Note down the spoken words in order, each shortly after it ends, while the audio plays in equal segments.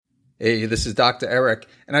Hey, this is Dr. Eric,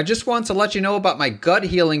 and I just want to let you know about my gut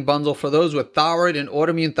healing bundle for those with thyroid and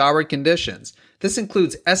autoimmune thyroid conditions. This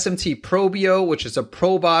includes SMT Probio, which is a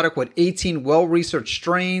probiotic with 18 well-researched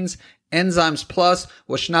strains, Enzymes Plus,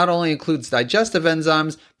 which not only includes digestive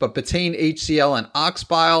enzymes, but betaine, HCl, and ox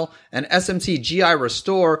bile, and SMT GI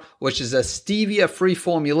Restore, which is a stevia-free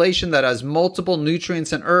formulation that has multiple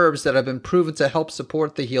nutrients and herbs that have been proven to help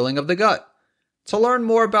support the healing of the gut. To learn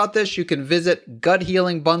more about this, you can visit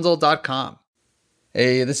guthealingbundle.com.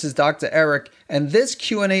 Hey, this is Dr. Eric, and this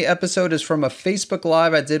Q&A episode is from a Facebook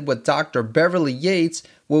Live I did with Dr. Beverly Yates,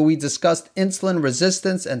 where we discussed insulin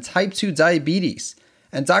resistance and type 2 diabetes.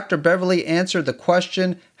 And Dr. Beverly answered the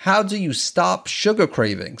question, how do you stop sugar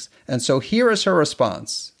cravings? And so here is her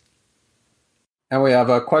response. And we have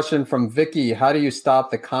a question from Vicky. How do you stop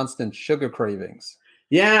the constant sugar cravings?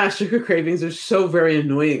 Yeah, sugar cravings are so very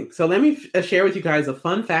annoying. So let me share with you guys a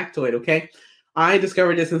fun factoid, okay? I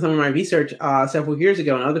discovered this in some of my research several years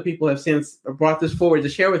ago, and other people have since brought this forward to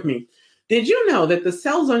share with me. Did you know that the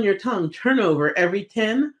cells on your tongue turn over every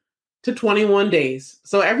 10 to 21 days?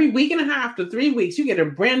 So every week and a half to 3 weeks, you get a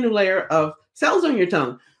brand new layer of cells on your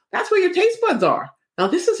tongue. That's where your taste buds are. Now,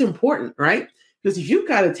 this is important, right? Because if you've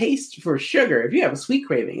got a taste for sugar, if you have a sweet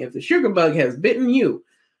craving, if the sugar bug has bitten you,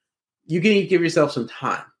 you can give yourself some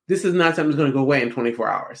time. This is not something that's going to go away in 24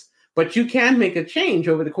 hours. But you can make a change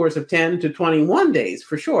over the course of 10 to 21 days,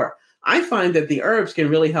 for sure. I find that the herbs can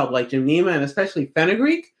really help, like gymnema and especially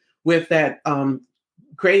fenugreek, with that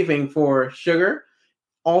craving for sugar.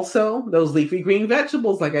 Also, those leafy green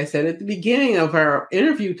vegetables, like I said at the beginning of our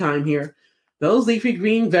interview time here, those leafy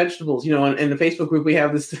green vegetables, you know, in the Facebook group, we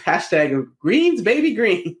have this hashtag of greens, baby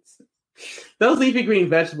greens. Those leafy green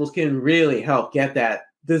vegetables can really help get that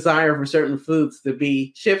desire for certain foods to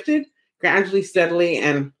be shifted gradually, steadily,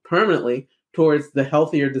 and permanently towards the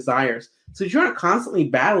healthier desires. So you're not constantly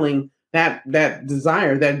battling that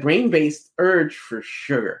desire, that brain-based urge for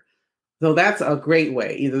sugar. So that's a great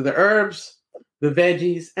way, either the herbs, the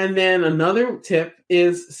veggies, and then another tip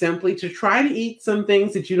is simply to try to eat some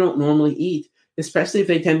things that you don't normally eat, especially if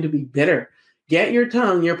they tend to be bitter. Get your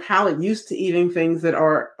tongue, your palate used to eating things that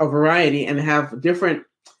are a variety and have different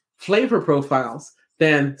flavor profiles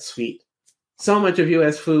than sweet. So much of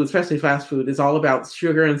U.S. food, especially fast food, is all about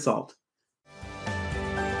sugar and salt.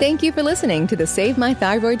 Thank you for listening to the Save My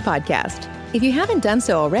Thyroid podcast. If you haven't done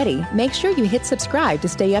so already, make sure you hit subscribe to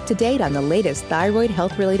stay up to date on the latest thyroid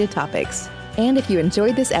health-related topics. And if you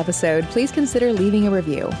enjoyed this episode, please consider leaving a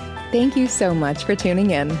review. Thank you so much for tuning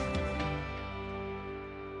in.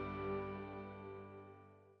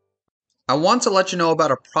 I want to let you know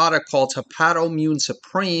about a product called Hepatoimmune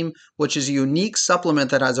Supreme, which is a unique supplement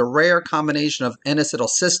that has a rare combination of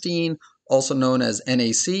N-acetylcysteine, also known as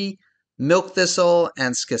NAC, milk thistle,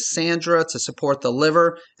 and schisandra to support the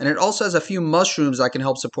liver. And it also has a few mushrooms that can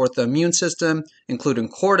help support the immune system, including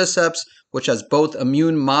cordyceps, which has both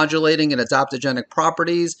immune modulating and adaptogenic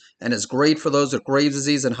properties and is great for those with Graves'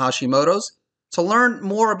 disease and Hashimoto's. To learn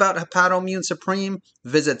more about Hepatoimmune Supreme,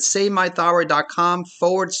 visit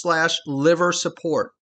SaveMyThyroid.com/liver support.